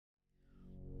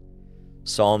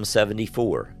Psalm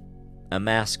 74, a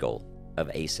Maskil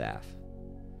of Asaph.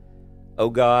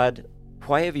 O God,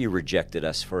 why have you rejected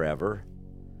us forever?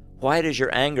 Why does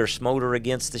your anger smolder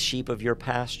against the sheep of your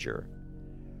pasture?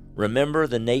 Remember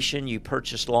the nation you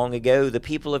purchased long ago, the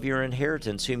people of your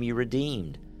inheritance whom you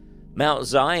redeemed, Mount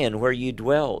Zion where you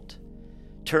dwelt.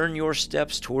 Turn your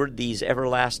steps toward these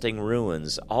everlasting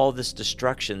ruins, all this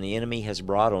destruction the enemy has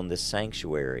brought on this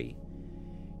sanctuary.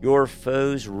 Your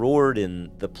foes roared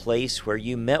in the place where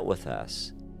you met with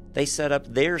us. They set up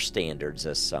their standards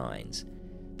as signs.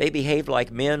 They behaved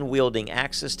like men wielding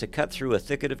axes to cut through a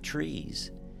thicket of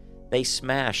trees. They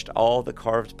smashed all the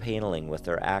carved paneling with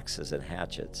their axes and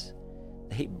hatchets.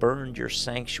 They burned your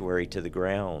sanctuary to the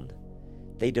ground.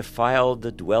 They defiled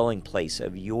the dwelling place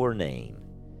of your name.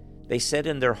 They said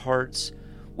in their hearts,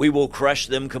 "We will crush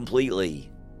them completely."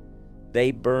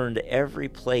 They burned every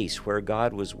place where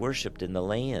God was worshipped in the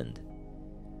land.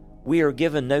 We are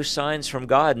given no signs from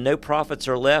God, no prophets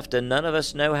are left, and none of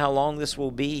us know how long this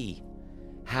will be.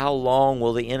 How long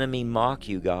will the enemy mock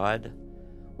you, God?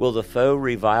 Will the foe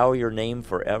revile your name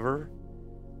forever?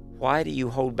 Why do you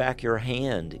hold back your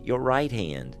hand, your right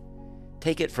hand?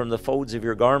 Take it from the folds of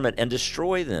your garment and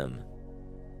destroy them.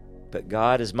 But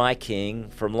God is my King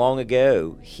from long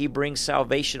ago. He brings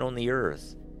salvation on the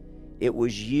earth. It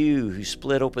was you who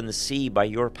split open the sea by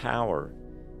your power.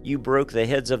 You broke the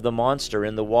heads of the monster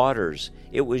in the waters.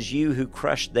 It was you who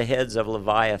crushed the heads of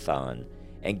Leviathan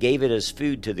and gave it as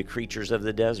food to the creatures of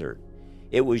the desert.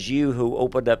 It was you who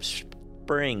opened up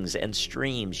springs and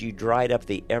streams. You dried up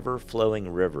the ever-flowing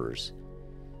rivers.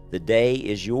 The day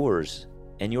is yours,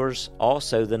 and yours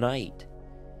also the night.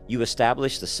 You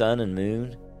established the sun and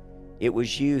moon. It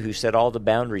was you who set all the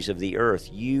boundaries of the earth.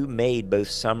 You made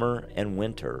both summer and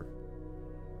winter.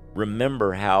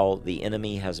 Remember how the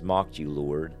enemy has mocked you,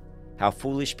 Lord, how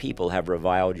foolish people have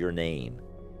reviled your name.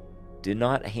 Do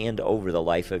not hand over the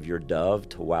life of your dove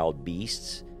to wild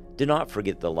beasts. Do not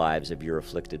forget the lives of your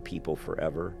afflicted people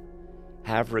forever.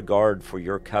 Have regard for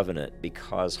your covenant,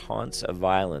 because haunts of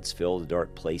violence fill the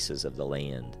dark places of the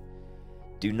land.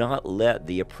 Do not let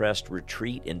the oppressed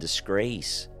retreat in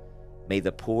disgrace. May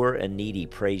the poor and needy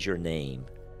praise your name.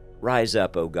 Rise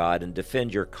up, O God, and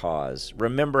defend your cause.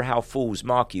 Remember how fools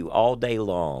mock you all day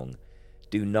long.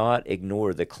 Do not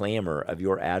ignore the clamor of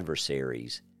your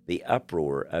adversaries, the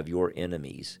uproar of your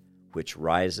enemies, which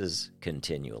rises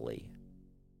continually.